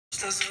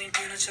gostoso,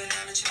 empino, te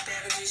olhando, te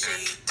pego de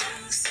jeito.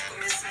 Se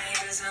começar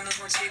embrasando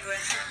contigo é.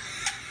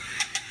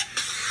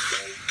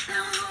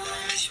 Não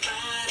vamos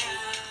parar.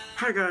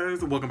 Hi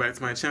guys, welcome back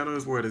to my channel.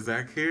 It's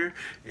WORLDOFZACH here,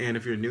 and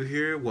if you're new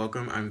here,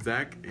 welcome. I'm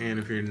Zach, and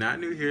if you're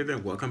not new here,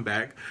 then welcome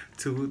back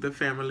to the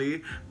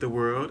family, the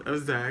world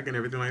of Zach, and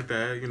everything like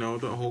that. You know,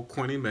 the whole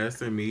corny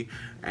mess and me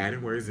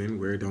adding words in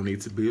where it don't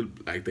need to be,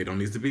 like they don't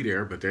need to be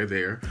there, but they're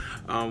there.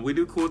 We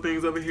do cool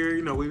things over here.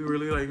 You know, we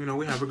really like, you know,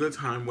 we have a good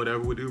time.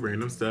 Whatever, we do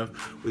random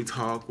stuff. We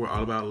talk. We're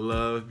all about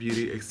love,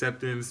 beauty,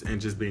 acceptance,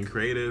 and just being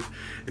creative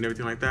and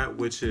everything like that,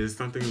 which is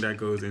something that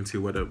goes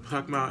into what I'm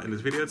talking about in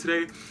this video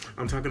today.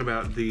 I'm talking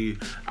about the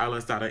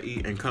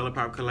ILUVSARAHI and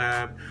COLOURPOP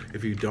collab.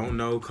 If you don't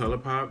know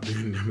COLOURPOP,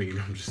 then I mean,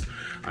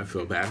 I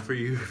feel bad for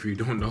you if you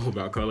don't know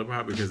about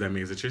COLOURPOP, because that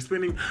means that you're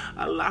spending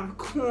a lot of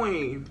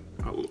coin.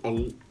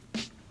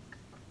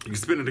 You're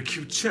spending a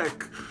cute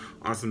check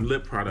on some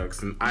lip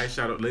products and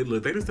eyeshadow.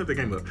 They just stepped the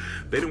game up.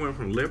 They done went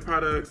from lip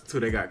products to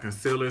they got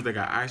concealers, they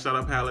got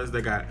eyeshadow palettes,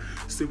 they got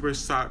super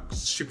shock.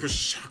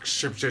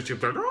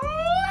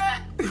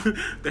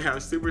 They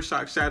have super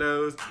shock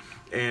shadows,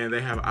 and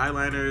they have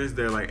eyeliners.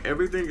 They're like,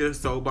 everything is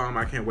so bomb.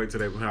 I can't wait till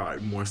they have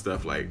like more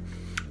stuff. Like,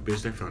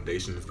 bitch, their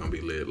foundation is gonna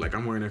be lit. Like,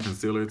 I'm wearing a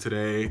concealer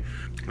today.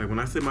 Like, when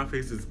I say my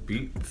face is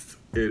beats,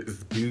 it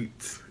is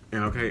beats.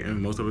 And okay, and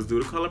most of us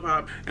do the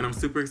COLOURPOP, and I'm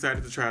super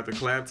excited to try out the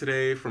collab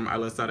today from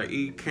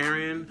ILUVSARAHI.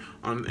 Karen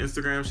on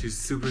Instagram, she's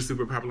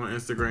super popular on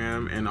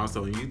Instagram and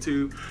also on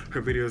YouTube.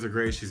 Her videos are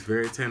great. She's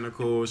very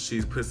technical.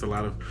 She puts a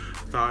lot of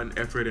thought and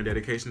effort and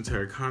dedication to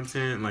her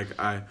content. Like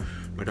I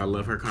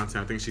love her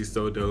content. I think she's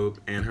so dope,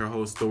 and her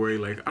whole story,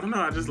 like, I don't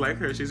know, I just like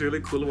her. She's really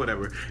cool or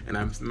whatever. And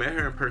I've met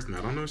her in person.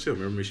 I don't know if she'll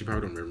remember me. She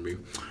probably don't remember me,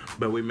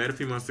 but we met a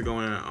few months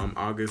ago in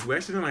August. We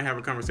actually didn't like have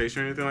a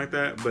conversation or anything like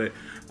that, but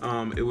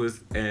it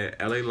was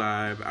at LA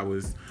Live. I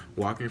was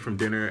walking from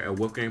dinner at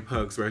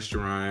WORLDOFZACH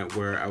restaurant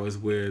where I was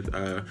with,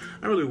 not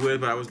really with,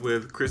 but I was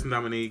with Chris and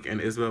Dominique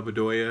and Isabel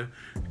Bedoya,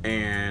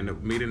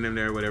 and meeting them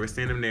there, whatever,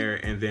 seeing them there.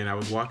 And then I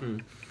was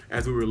walking,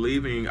 as we were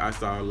leaving, I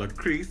saw La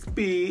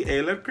Crispy,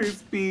 hey La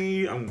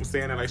Crispy. I'm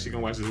saying that like she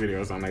can watch this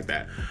video or something like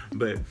that.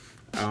 But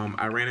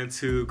I ran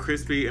into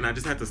Crispy, and I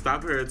just had to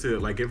stop her to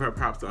like give her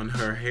props on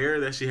her hair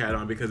that she had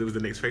on, because it was the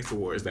Knicks Face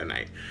Awards that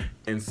night.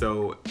 And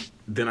so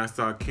then I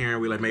saw Karen,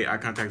 we like made eye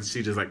contact, and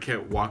she just like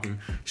kept walking,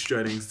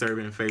 strutting,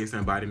 serving face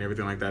and body and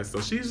everything like that.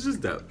 So she's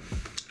just dope.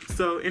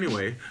 So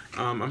anyway,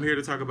 I'm here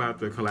to talk about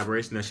the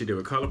collaboration that she did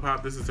with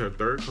COLOURPOP. This is her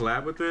third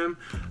collab with them.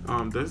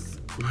 This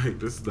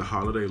is the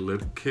holiday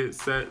lip kit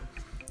set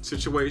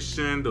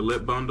situation, the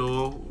lip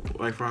bundle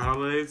like for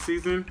holiday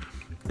season.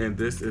 And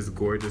this is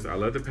gorgeous. I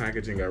love the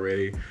packaging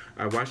already.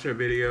 I watched her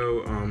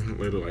video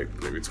like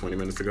maybe 20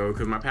 minutes ago,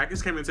 because my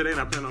package came in today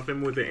and I plan on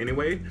filming with it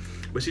anyway.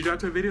 But she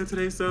dropped her video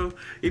today, so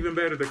even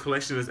better. The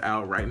collection is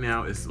out right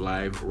now. It's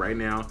live right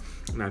now.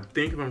 And I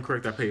think, if I'm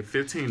correct, I paid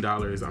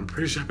 $15. I'm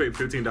pretty sure I paid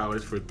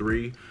 $15 for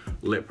 3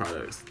 lip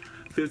products.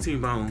 15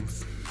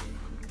 bones.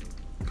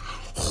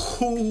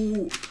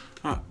 Who?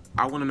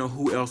 I want to know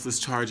who else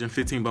is charging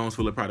 15 bones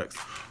for lip products.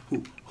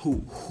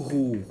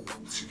 Who?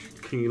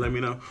 Can you let me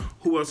know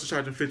who else is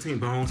charging 15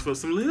 bones for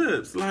some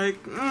lips? Like,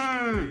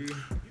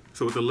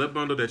 So with the lip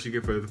bundle that you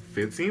get for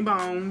 15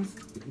 bones,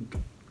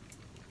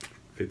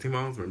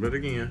 remember it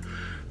again.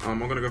 I'm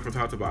gonna go from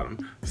top to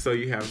bottom. So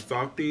you have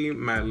Salty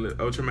Matte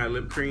Ultra Matte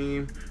Lip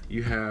Cream.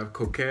 You have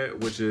Coquette,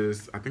 which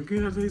is, I think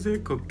you have to say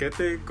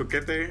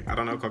Coquette. I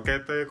don't know,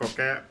 Coquette.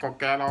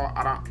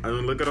 I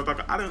don't look it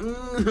up. I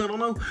don't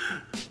know.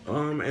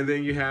 And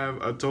then you have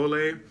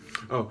Atole.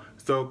 Oh,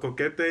 so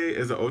Coquette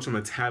is an ultra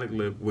metallic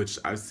lip, which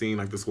I've seen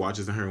like the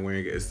swatches of her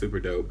wearing it. It's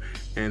super dope.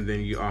 And then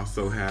you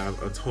also have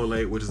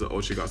Atole, which is an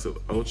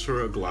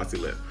ultra glossy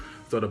lip.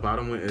 So the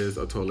bottom one is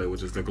Atole,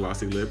 which is the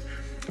glossy lip.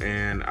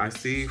 And I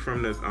see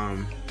from this,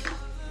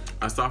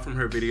 I saw from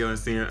her video and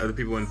seeing other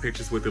people in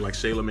pictures with it, like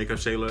Shayla, Makeup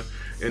Shayla,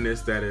 in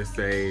this, that is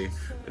a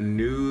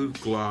nude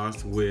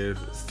gloss with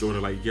sort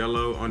of like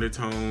yellow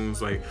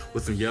undertones, like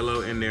with some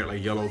yellow in there,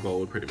 like yellow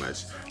gold pretty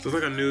much. So it's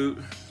like a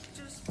nude.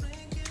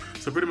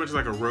 So pretty much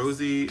like a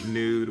rosy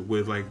nude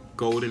with like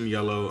golden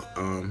yellow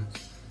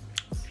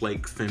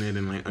flakes in it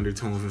and like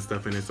undertones and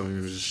stuff in it, so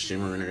it's just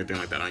shimmer and everything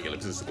like that on your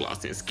lips. It's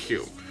glossy, it's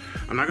cute.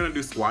 I'm not gonna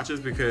do swatches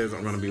because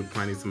I'm gonna be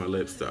applying these to my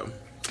lips, so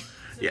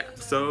yeah.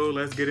 So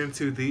let's get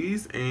into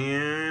these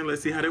and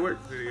let's see how they work.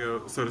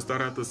 So to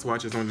start out the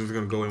swatches, I'm just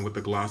gonna go in with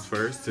the gloss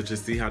first to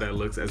just see how that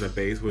looks as a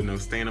base with no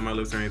stain on my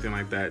lips or anything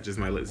like that, just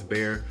my lips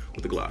bare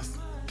with the gloss.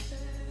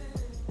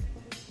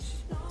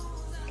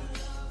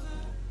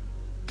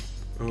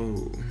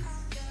 Oh,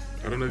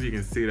 I don't know if you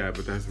can see that,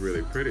 but that's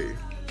really pretty.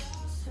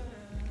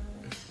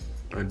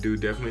 I do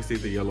definitely see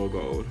the yellow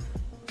gold.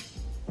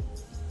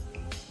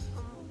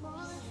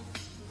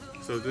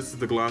 So this is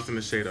the gloss in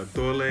the shade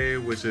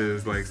Atole, which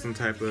is like some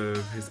type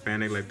of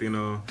Hispanic,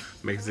 Latino,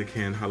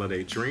 Mexican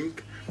holiday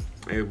drink,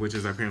 which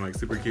is apparently like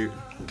super cute.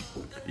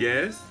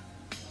 Yes?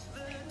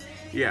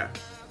 Yeah.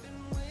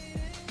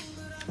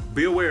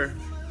 Be aware.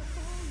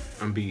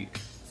 I'm beat.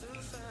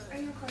 Are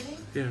you recording?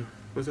 Yeah.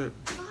 What's up?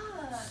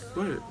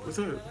 What? What? What's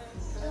up?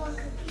 I want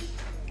cookie.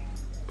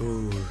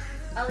 Ooh.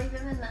 I'll leave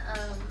him in the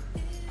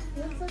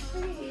he looks so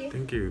pretty.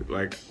 Thank you.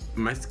 Like,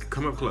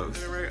 come up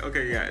close. Right?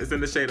 Okay, yeah, it's in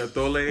the shade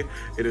Atole.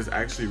 It is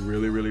actually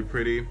really, really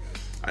pretty.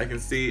 I can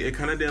see it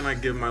kind of didn't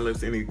like give my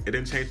lips any, it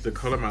didn't change the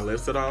color of my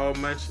lips at all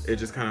much. It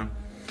just kind of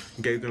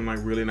gave them like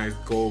really nice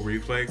gold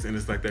reflex, and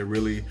it's like that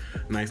really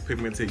nice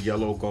pigmented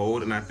yellow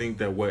gold. And I think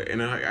that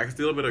and I can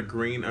see a little bit of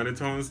green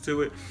undertones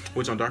to it,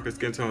 which on darker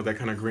skin tones, that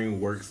kind of green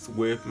works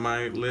with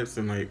my lips.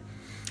 And like,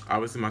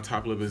 obviously my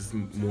top lip is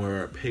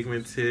more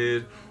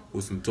pigmented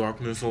with some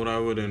darkness or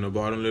whatever than the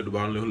bottom lip. The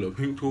bottom lip a little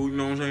pink too, you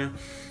know what I'm saying?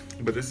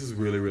 But this is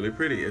really, really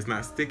pretty. It's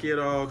not sticky at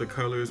all. The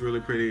color is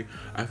really pretty.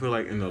 I feel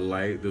like in the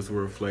light, this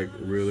will reflect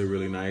really,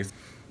 really nice.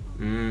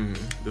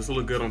 This will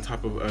look good on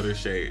top of other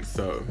shades.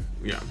 So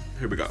yeah,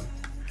 here we go.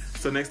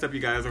 So next up, you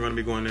guys are going to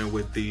be going in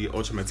with the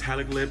Ultra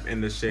Metallic Lip in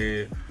the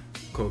shade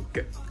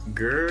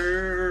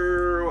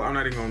Girl. I'm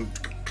not even going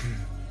to...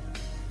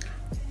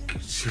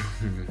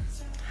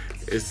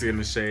 It's in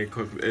the shade,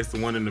 it's the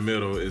one in the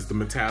middle. It's the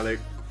metallic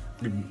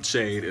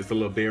shade. It's the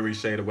little berry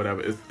shade or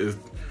whatever.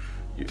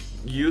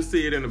 You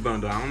see it in the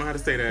bundle. I don't know how to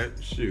say that.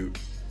 Shoot.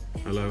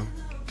 Hello?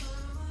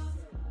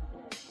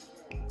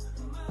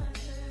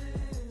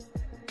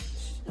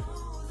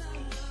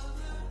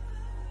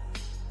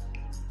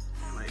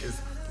 Like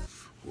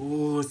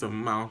ooh, it's a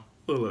mouth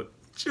full of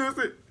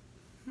juicy.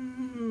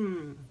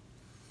 I'm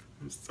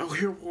so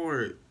here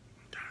for it.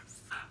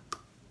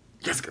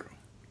 Yes, girl.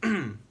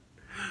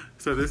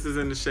 So this is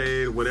in the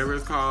shade, whatever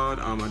it's called.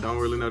 I don't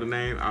really know the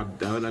name. I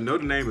know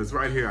the name is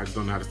right here. I just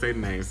don't know how to say the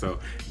name. So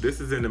this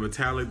is in the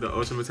metallic, the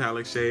ultra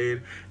metallic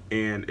shade,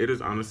 and it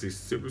is honestly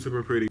super,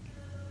 super pretty.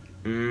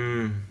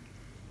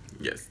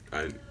 Yes,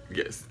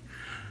 yes.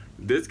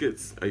 This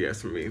gets a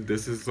yes for me.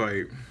 This is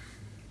like,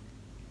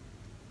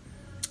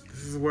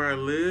 this is where I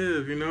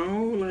live, you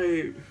know?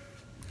 Like,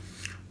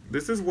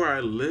 this is where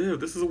I live.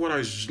 This is what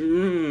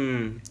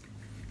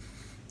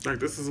like,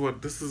 this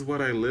is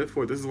what I live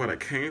for. This is what I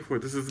came for.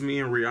 This is me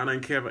and Rihanna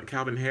and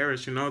Calvin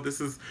Harris, you know?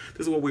 This is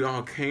what we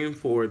all came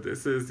for.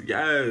 This is,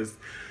 yes.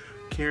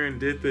 Karen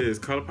did this.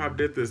 ColourPop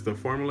did this. The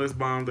formula is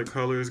bomb. The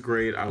color is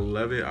great. I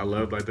love it. I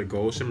love like the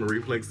gold shimmer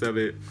reflex of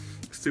it.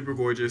 Super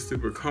gorgeous,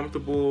 super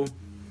comfortable.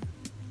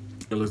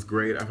 It looks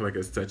great. I feel like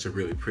it's such a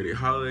really pretty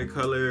holiday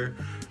color.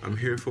 I'm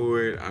here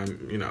for it.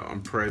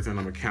 I'm present.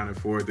 I'm accounted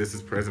for it. This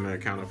is present and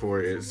accounted for.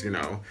 It's,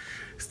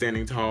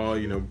 standing tall,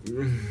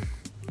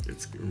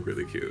 It's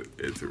really cute.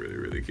 It's really,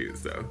 really cute.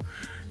 So,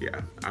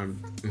 yeah, I'm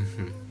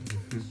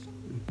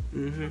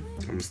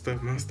gonna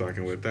stuff my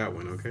stocking with that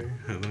one, okay?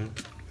 Hello?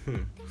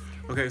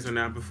 Okay, so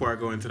now before I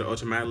go into the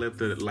Ultra Matte Lip,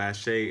 the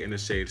last shade in the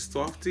shade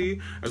Softy,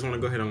 I just want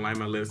to go ahead and line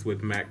my lips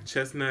with MAC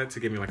Chestnut to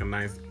give me like a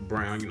nice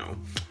brown,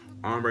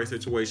 ombre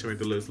situation, make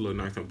the lips a little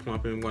nice and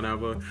plump and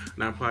whatever.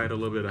 And I applied a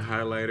little bit of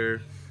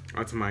highlighter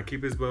onto my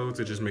Cupid's bow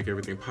to just make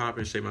everything pop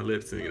and shape my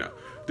lips and,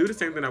 do the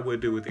same thing I would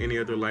do with any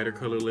other lighter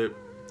color lip.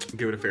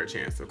 Give it a fair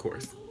chance, of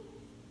course.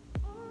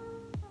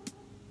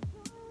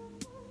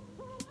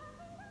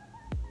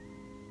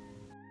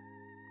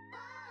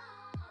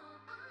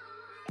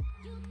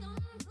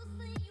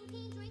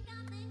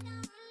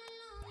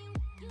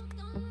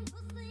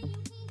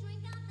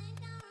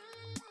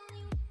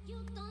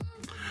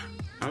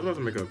 I was about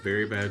to make a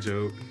very bad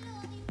joke,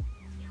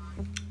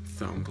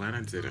 so I'm glad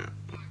I didn't.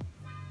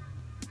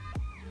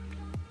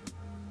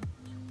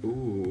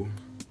 Ooh.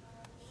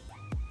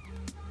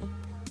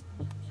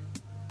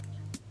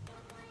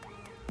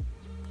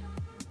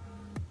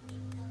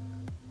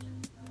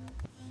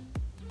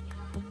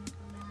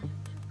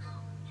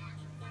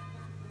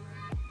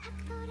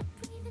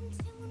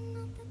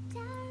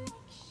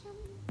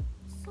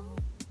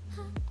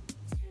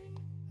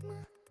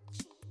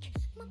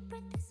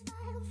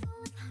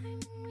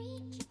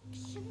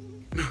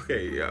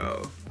 Okay,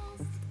 yo.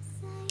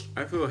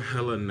 I feel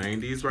hella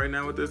 90s right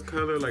now with this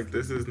color. Like,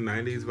 this is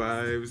 90s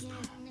vibes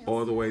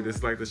all the way. This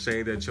is like the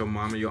shade that your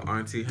mom and your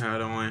auntie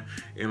had on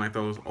in like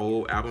those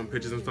old album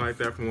pictures and stuff like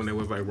that from when they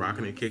was like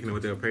rocking and kicking it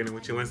with their pregnant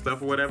with you and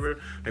stuff or whatever.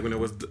 Like when it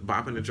was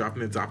bopping and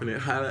dropping it, dropping it,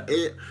 holla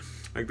it.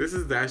 Like, this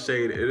is that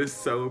shade. It is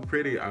so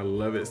pretty. I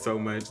love it so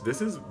much. This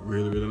is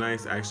really, really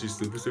nice. Actually,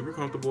 super, super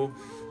comfortable.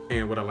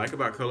 And what I like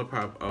about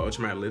ColourPop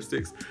Ultra Matte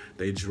lipsticks,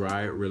 they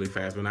dry really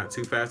fast, but not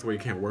too fast where you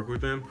can't work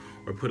with them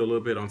or put a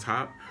little bit on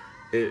top.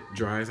 It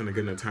dries in a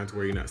good enough time to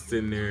where you're not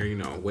sitting there,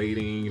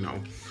 waiting,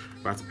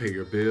 about to pay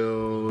your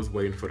bills,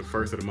 waiting for the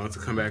first of the month to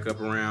come back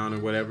up around or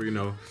whatever,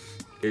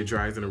 It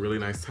dries in a really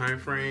nice time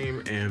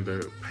frame, and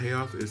the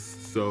payoff is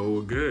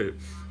so good.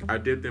 I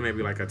did them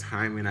maybe like a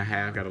time and a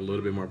half, got a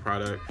little bit more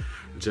product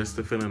just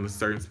to fill in the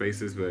certain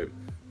spaces, but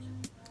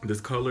this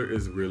color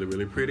is really,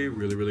 really pretty,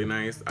 really, really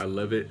nice. I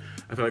love it.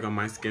 I feel like on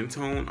my skin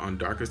tone, on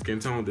darker skin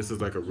tone, this is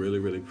like a really,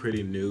 really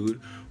pretty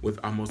nude with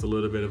almost a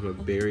little bit of a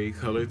berry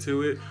color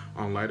to it.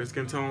 On lighter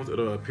skin tones,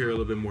 it'll appear a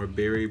little bit more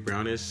berry,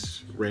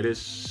 brownish, reddish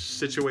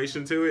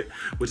situation to it,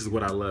 which is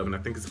what I love. And I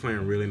think it's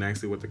playing really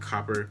nicely with the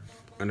copper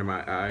under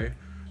my eye.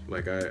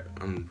 Like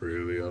I'm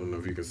pretty. I don't know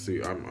if you can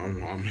see.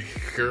 I'm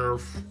here.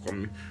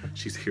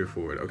 She's here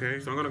for it. Okay,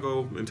 so I'm gonna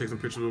go and take some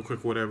pictures real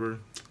quick. Whatever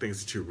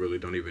things that you really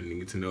don't even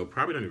need to know.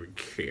 Probably don't even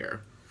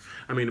care.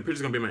 I mean, the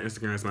picture's gonna be my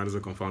Instagram, so might as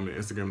well go follow me on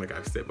Instagram, like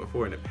I've said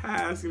before in the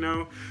past. You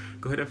know,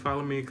 go ahead and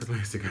follow me because my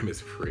Instagram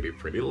is pretty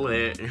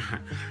lit.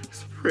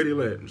 It's pretty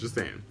lit. I'm just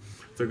saying.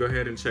 So go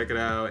ahead and check it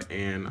out,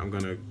 and I'm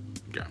gonna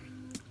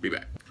be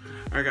back.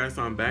 Alright guys,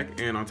 so I'm back,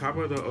 and on top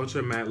of the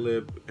Ultra Matte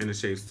Lip in the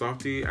shade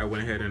Softy, I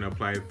went ahead and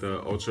applied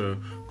the Ultra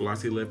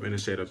Glossy Lip in the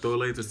shade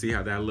Athole to see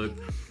how that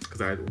looked,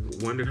 because I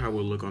wondered how it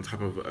would look on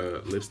top of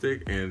a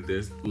lipstick, and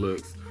this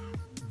looks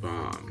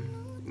bomb.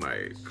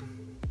 Like,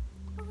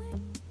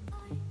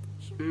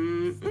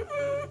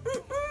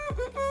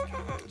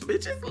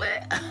 bitch is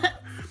lit.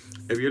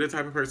 If you're the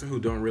type of person who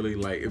don't really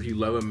like, if you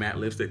love a matte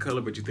lipstick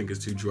color but you think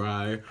it's too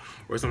dry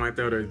or something like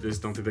that, or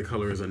just don't think the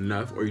color is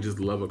enough, or you just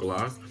love a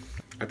gloss,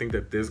 I think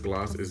that this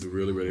gloss is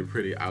really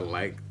pretty. I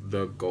like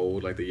the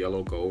gold, like the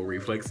yellow gold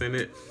reflex in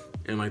it,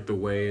 and like the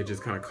way it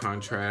just kind of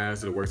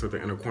contrasts. It works with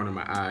the inner corner of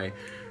my eye.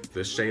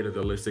 The shade of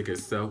the lipstick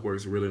itself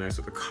works really nice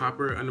with the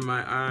copper under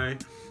my eye,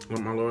 with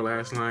my lower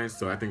lash line.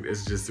 So I think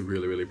it's just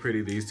really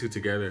pretty. These two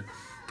together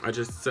are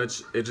just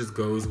it just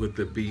goes with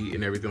the beat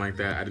and everything like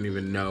that. I didn't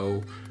even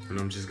know, and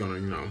I'm just gonna,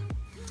 you know.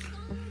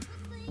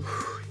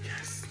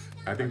 Yes,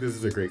 I think this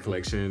is a great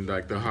collection.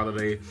 Like the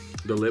holiday,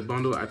 the lip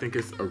bundle, I think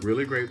it's a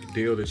really great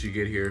deal that you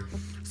get here.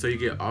 So you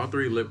get all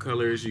three lip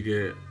colors. You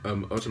get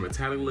ultra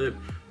metallic lip,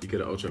 you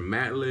get an ultra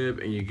matte lip,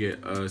 and you get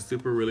a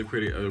really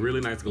pretty, a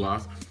really nice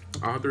gloss.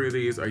 All three of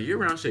these are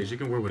year-round shades. You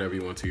can wear whatever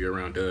you want to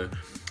year-round,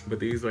 but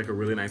these like a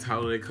really nice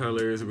holiday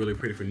colors, really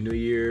pretty for New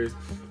Year's.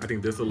 I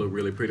think this will look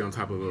really pretty on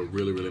top of a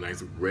really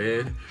nice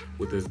red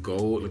with this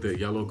gold, with the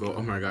yellow gold.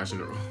 Oh my gosh,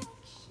 and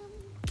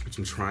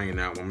I'm trying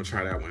that one. I'm gonna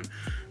try that one.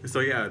 And so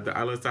yeah, the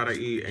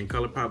ILUVSARAHI and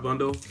ColourPop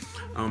bundle.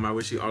 I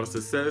wish you all the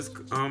success.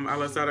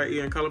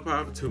 ILUVSARAHI and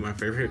ColourPop, two of my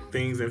favorite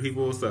things and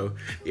people. So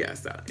yeah,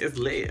 so it's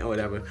lit or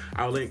whatever.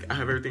 I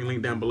have everything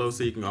linked down below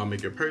so you can all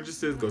make your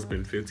purchases. Go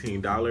spend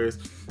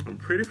 $15. I'm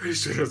pretty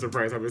sure that's the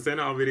price. I've been saying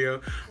it all video.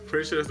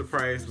 Pretty sure that's the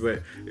price,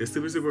 but it's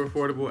super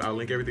affordable. I'll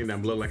link everything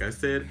down below, like I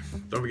said.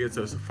 Don't forget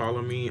to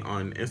follow me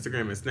on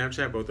Instagram and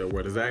Snapchat, both at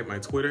WORLDOFZACH. My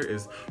Twitter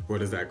is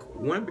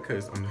WORLDOFZACH1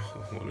 because I'm the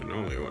one and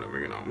only one to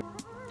bring it on.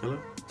 Hello?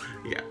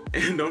 Yeah,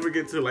 and don't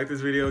forget to like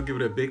this video, give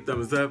it a big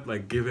thumbs up,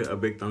 like give it a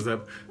big thumbs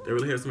up. That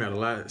really helps me out a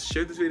lot.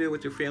 Share this video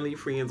with your family,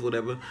 friends,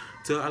 whatever.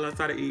 Tell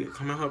ILUVSARAHI,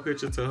 comment her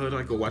picture, tell her to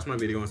like go watch my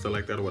video and stuff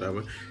like that or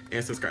whatever.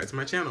 And subscribe to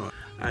my channel.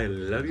 I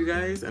love you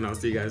guys, and I'll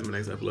see you guys in my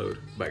next upload.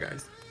 Bye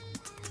guys.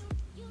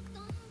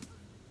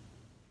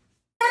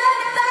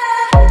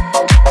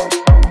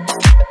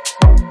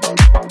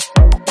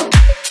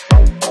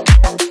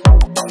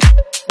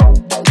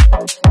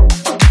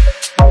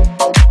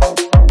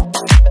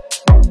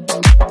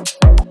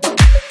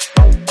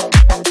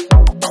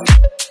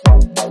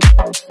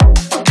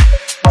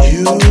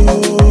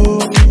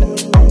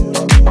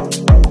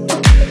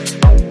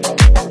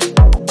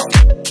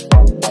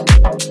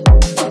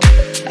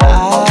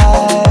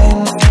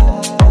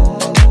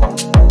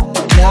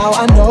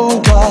 I know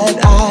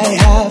what I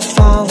have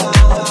found.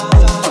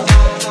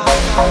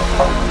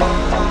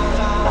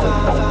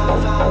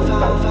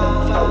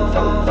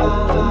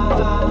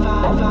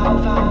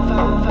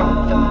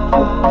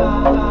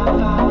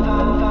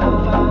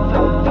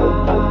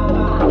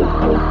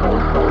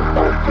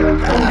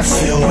 I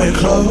feel we're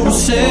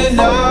close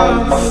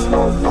enough.